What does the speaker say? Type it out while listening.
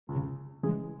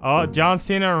Oh, John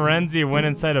Cena and Renzi went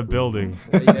inside a building.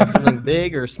 You got something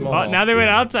big or small? Oh, now they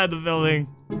went outside the building.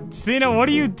 Cena, what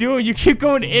are you doing? You keep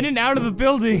going in and out of the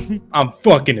building. I'm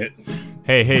fucking it.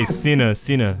 Hey, Cena.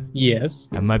 Yes.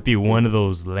 That might be one of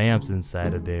those lamps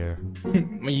inside of there.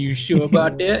 Are you sure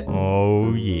about that?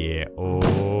 Oh, yeah.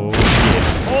 Oh,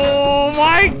 yeah. Oh,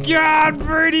 my God,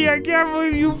 Brady. I can't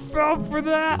believe you fell for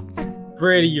that.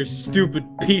 Brady, you stupid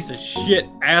piece of shit,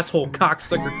 asshole,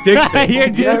 cocksucker, dick. You're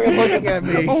just looking at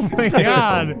me. Oh, my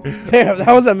God. Damn,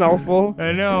 that was a mouthful.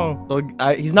 I know. Look,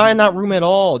 he's not in that room at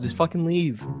all. Just fucking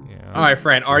leave. Yeah. All right,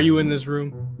 Fran, are you in this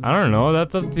room? I don't know.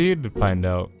 That's up to you to find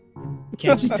out.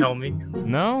 Can't you tell me?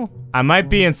 No? I might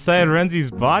be inside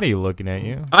Renzi's body looking at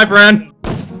you. Hi, Fran.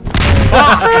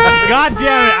 God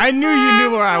damn it. I knew you knew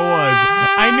where I was.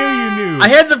 I knew you knew. I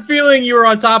had the feeling you were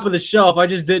on top of the shelf. I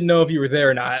just didn't know if you were there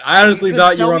or not. I honestly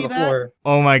thought you were on the floor.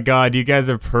 Oh my God, you guys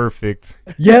are perfect.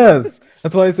 Yes,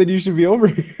 that's why I said you should be over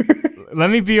here. Let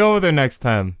me be over there next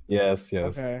time. Yes.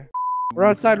 Okay. We're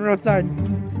outside. Where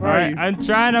are you? I'm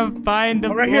trying to find a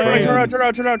Right place. here.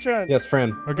 Turn around. Yes,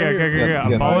 friend. Okay. Yes,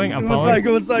 I'm yes. following.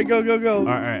 Go inside. Go.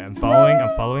 Alright, I'm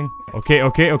following. Okay.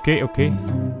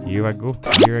 Here I go.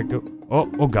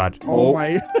 Oh God. Oh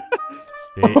my.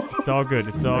 Stay. It's all good.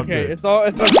 It's all Okay, good. it's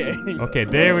okay. Okay,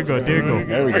 there we go. There we go.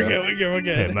 We're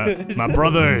good. Hey, my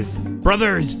brothers,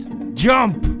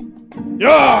 jump!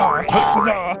 Yeah!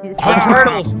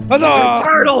 Turtles! Huzzah!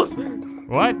 Turtles!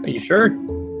 What? Are you sure?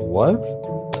 What?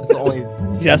 That's the only.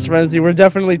 Yes, Renzi, we're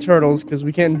definitely turtles because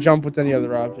we can't jump with any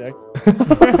other object.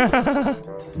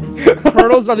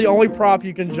 Turtles are the only prop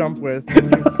you can jump with.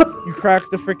 And you crack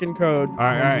the freaking code. All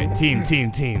right. Team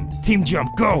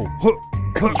jump, go!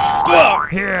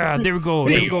 Yeah, there we go.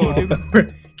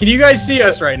 Can you guys see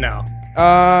us right now?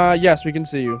 Yes, we can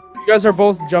see you. You guys are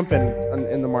both jumping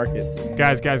in the market.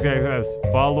 Guys,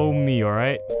 follow me, all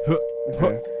right?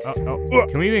 Okay.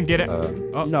 Can we even get it?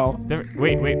 No.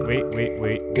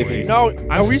 Wait. No,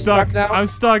 I'm are we stuck now? I'm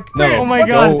stuck. No. Oh my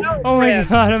God. Go. Oh my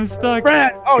God, I'm stuck.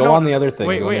 Brad! Oh, Go no. on the other thing.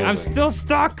 Wait, I'm still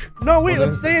stuck. No, wait,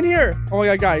 let's stay in here. Oh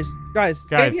my God, guys,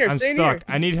 stay in here. I'm Stay in stuck. here.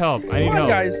 I need help. Come on,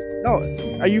 guys. No,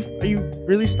 are you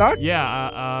really stuck? Yeah,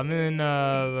 I'm in,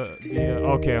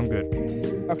 okay, I'm good.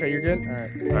 Okay, you're good?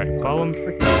 Alright, follow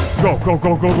me. Go. Go.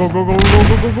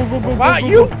 Wow,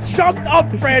 you jumped up,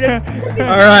 Brandon.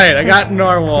 All right, I got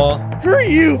Narwhal. Screw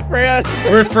you, Fran.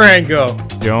 Where'd Fran go?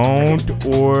 Don't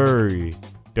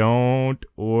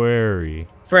worry.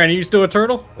 Fran, are you still a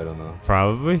turtle? I don't know.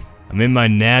 Probably. I'm in my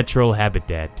natural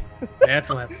habitat.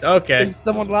 Natural habitat. Okay. Think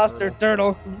someone lost their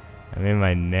turtle. I'm in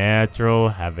my natural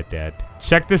habitat.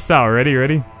 Check this out.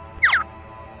 Ready?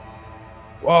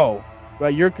 Whoa. Well,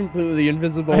 you're completely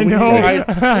invisible. I know.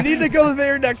 We need to go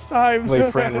there next time.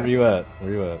 Wait, friend, where you at?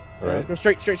 All right. Go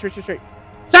straight.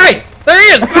 Hey! There he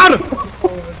is! Found him!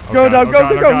 Go.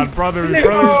 God, brother's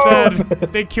dead.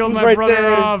 They killed my brother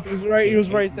off. He was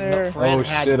right there. Oh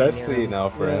shit, I see now,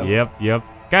 friend. Yep.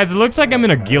 Guys, it looks like I'm in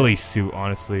a ghillie suit,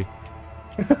 honestly.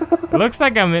 It looks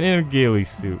like I'm in a ghillie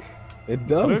suit. It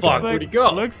does. Fuck, where'd he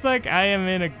go? Looks like I am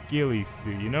in a ghillie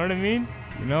suit. You know what I mean?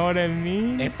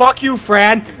 Hey, fuck you,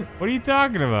 Fran. What are you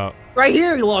talking about? Right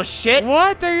here, you little shit.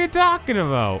 What are you talking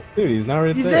about? Dude, he's not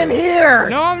right He's there. in here.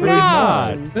 No, I'm Bro, he's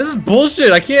not. This is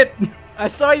bullshit. I can't. I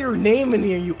saw your name in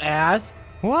here, you ass.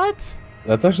 What?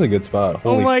 That's actually a good spot.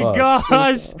 Holy Oh my fuck.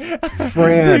 gosh.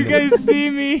 Fran. Do you guys see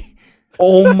me?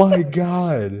 Oh my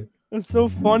god. It's so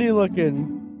funny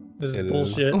looking. This It is is.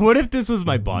 bullshit. What if this was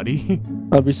my body?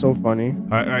 That'd be so funny.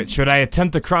 All right. Should I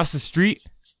attempt to cross the street?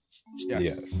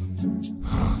 Yes.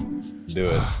 Do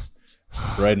it.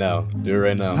 Right now. Do it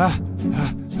right now.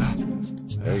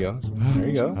 There you go.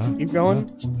 Keep going.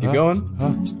 Keep going.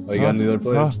 Oh, you got in the other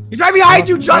place. He's right behind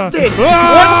you, Justin.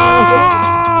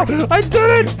 Ah! I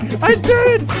did it!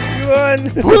 You won.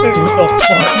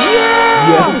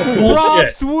 Yeah.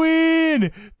 Props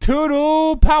win!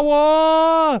 Turtle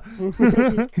power!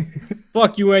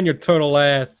 Fuck you and your turtle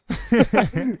ass.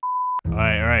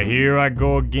 Alright, here I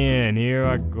go again.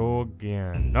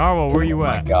 Narwhal, where you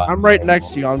at? God. I'm right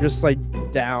next to you. I'm just like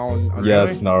down.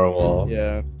 Yes, Narwhal.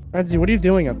 Yeah. Renzi, what are you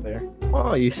doing up there?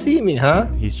 Oh, you see me, huh?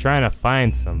 He's trying to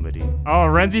find somebody. Oh,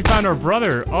 Renzi found our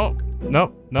brother. Oh,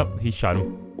 nope, he shot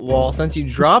him. Well, since you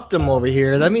dropped him over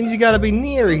here, that means you gotta be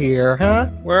near here, huh?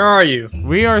 Where are you?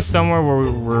 We are somewhere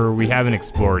where we haven't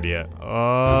explored yet.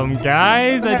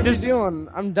 Guys, What are you doing?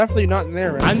 I'm definitely not in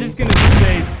there, Renzi. I'm just gonna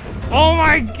stay. Oh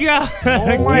my god!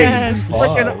 Oh my Again.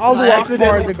 freaking Allah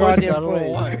Akbar, the goddamn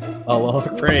place. Allah.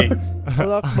 Great.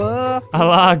 Allah Akbar.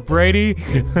 Allah, Brady.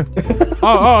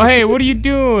 oh, hey, what are you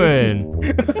doing?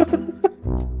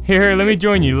 Here, let me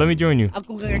join you. You have to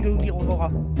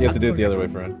do it the other way,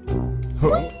 friend.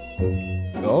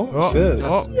 Oh, shit.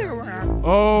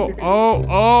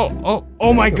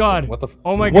 Oh my god. What the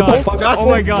Oh my What god. the fuck? Oh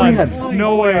my god. Fred.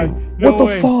 No way. No What the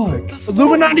way. fuck?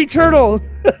 Illuminati turtle.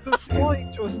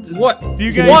 What? Do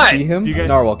you Can guys you see him? Do you guys,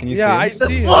 Narwhal, can you see him? Yeah, I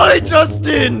see it. Fly,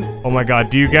 Justin! oh my god,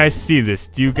 do you guys see this?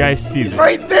 Do you guys see this?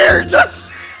 Right there,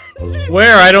 Justin!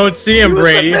 Where? I don't see him,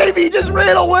 Brady. The baby just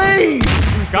ran away!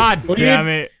 God What are you- damn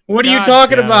it. What are you God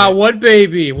talking damn about? it. What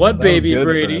baby? What That was baby, good,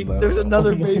 Brady? Fred, though. There's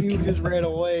another baby who just ran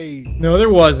away. No, there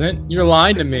wasn't. You're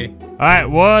lying to me. Alright,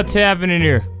 what's happening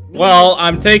here? Well,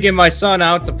 I'm taking my son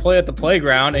out to play at the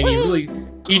playground, and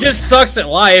he just sucks at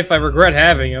life. I regret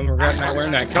having him. I regret not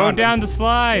wearing that Go condom. down the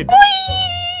slide.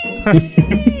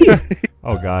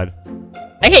 Oh god.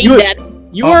 I hate you, Dad.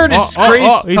 You are a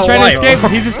disgrace he's to trying life. to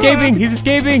escape. He's escaping. He's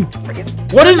escaping.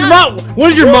 What is mom? What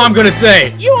is your mom gonna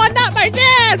say? You are not my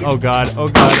dad. Oh god. Oh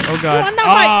god. Oh god. You are not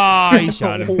Ah, he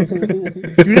shot him.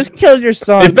 You just killed your It's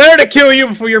son. better to kill you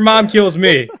before your mom kills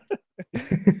me. Wait,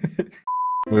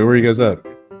 where are you guys at?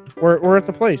 We're at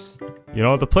the place. You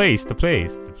know the place.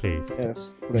 Yes,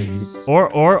 please.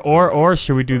 Or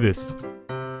should we do this?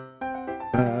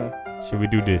 Uh, Should we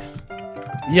do this?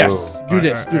 yes. Do Alright,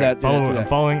 this. alright, Do alright. that. Do Follow. that. I'm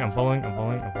following. I'm following.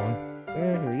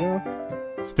 Yeah, here we go.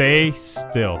 Stay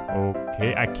still.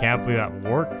 Okay. I can't believe that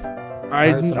worked.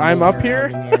 I'm up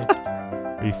here.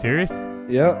 Are you serious?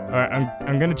 Yep. All right.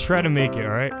 I'm gonna try to make it.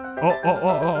 All right.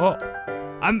 Oh.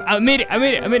 I made it. I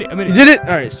made You it. did it. All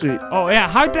right, sweet. Oh yeah.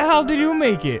 How the hell did you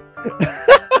make it?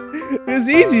 It was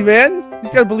easy, man. You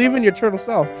just gotta believe in your turtle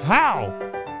self. How?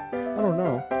 I don't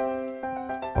know.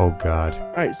 Oh god.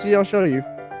 All right, see, I'll show you.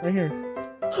 Right here.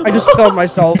 I just killed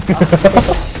myself.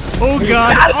 Oh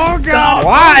god. Oh god.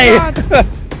 Why? Oh, God.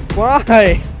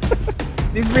 Why?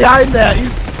 He's behind that.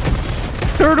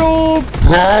 Turtle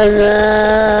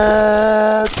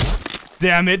power.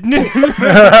 Damn it.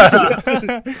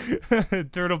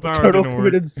 Turtle power Turtle didn't work.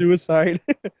 committed suicide.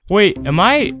 Wait, am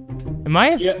I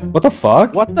What the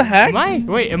fuck? What the heck? am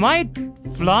I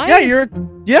flying? Yeah,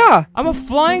 yeah. I'm a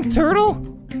flying turtle?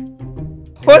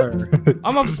 What?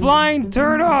 I'm a flying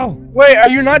turtle. Wait, are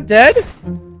you not dead?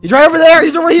 He's right over there.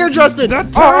 He's over here, Justin. The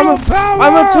turtle power.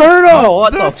 I'm a turtle.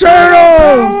 What the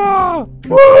Turtles!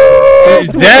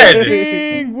 He's dead.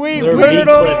 Wait,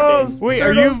 Turtles! wait,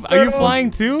 are you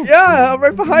flying too? Yeah, I'm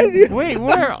right behind you. Wait,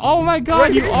 where? Oh my god,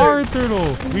 Right you here. are a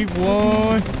turtle. We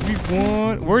won.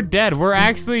 We're dead. We're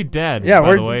actually dead. Yeah,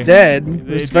 by the we're way. dead. It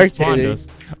We're just spawned spectating. us.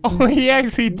 Oh, he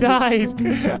actually died.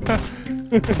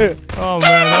 Oh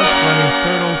man, that's funny.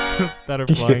 Turtles that are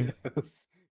flying.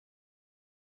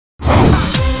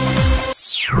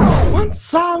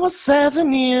 Once I was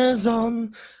 7 years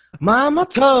old, Mama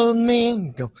told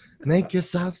me, go make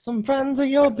yourself some friends or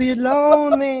you'll be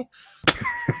lonely.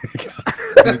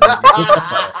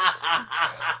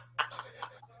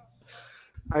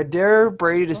 I dare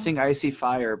Brady to sing Icy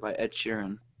Fire by Ed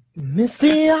Sheeran.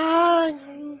 Misty eye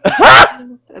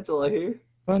That's all I hear.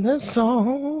 on the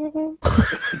song.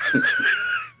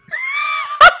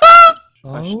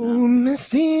 Oh,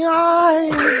 misty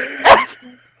eye.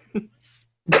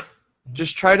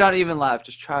 Just try not to even laugh.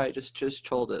 Just try it. Just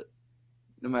hold it.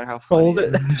 No matter how funny Hold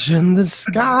it it. is. In the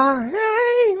sky.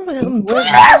 In the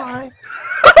sky.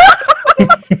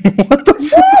 What the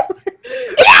fuck?